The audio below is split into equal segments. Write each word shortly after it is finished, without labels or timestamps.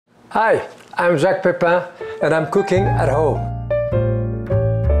Hi, I'm Jacques Pepin and I'm cooking at home.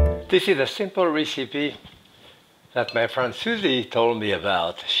 This is a simple recipe that my friend Susie told me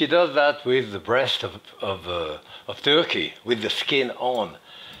about. She does that with the breast of turkey, with the skin on.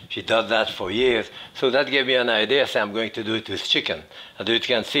 She does that for years, so that gave me an idea, so I'm going to do it with chicken. And you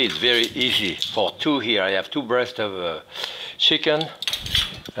can see it's very easy. For two here, I have two breasts of chicken,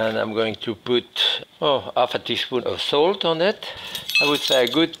 and I'm going to put half a teaspoon of salt on it. I would say a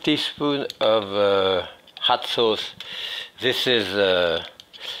good teaspoon of hot sauce. This is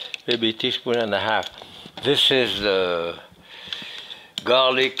maybe a teaspoon and a half. This is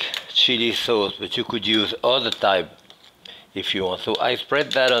garlic chili sauce, but you could use other type if you want. So I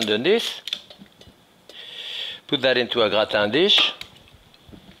spread that underneath, put that into a gratin dish,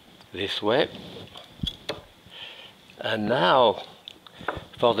 this way. And now,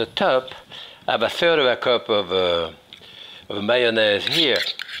 for the top, I have a third of a cup of mayonnaise here.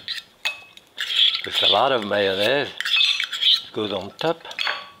 It's a lot of mayonnaise. It goes on top.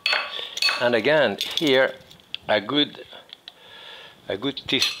 And again, here, a good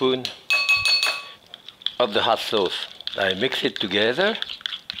teaspoon of the hot sauce. I mix it together,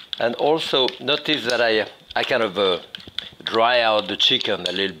 and also notice that I kind of dry out the chicken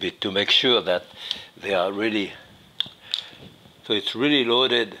a little bit to make sure that they are really, so it's really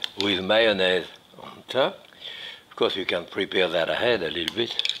loaded with mayonnaise on top. Of course, you can prepare that ahead a little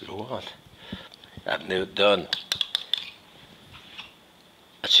bit if you want. I've never done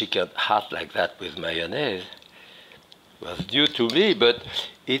a chicken hot like that with mayonnaise. It was new to me, but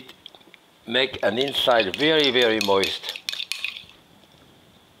it make an inside very, very moist.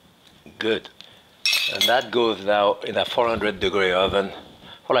 Good. And that goes now in a 400-degree oven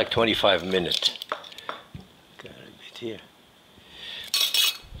for like 25 minutes. Okay, a little bit here.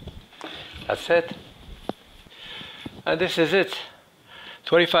 That's it. And this is it.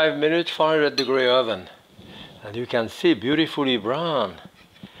 25 minutes, 400-degree oven. And you can see beautifully brown.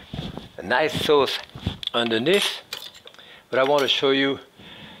 A nice sauce underneath. But I want to show you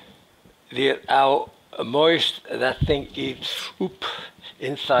how moist that thing is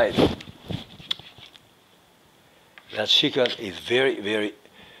inside. That chicken is very, very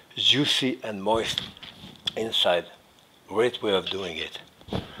juicy and moist inside. Great way of doing it.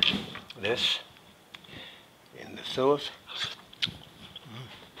 This in the sauce.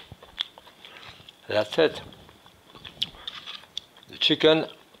 That's it. The chicken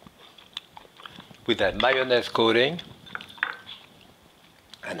with that mayonnaise coating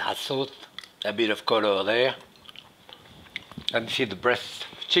and hot sauce, a bit of color there. Let me see the breast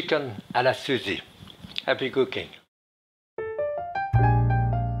chicken à la Susie. Happy cooking.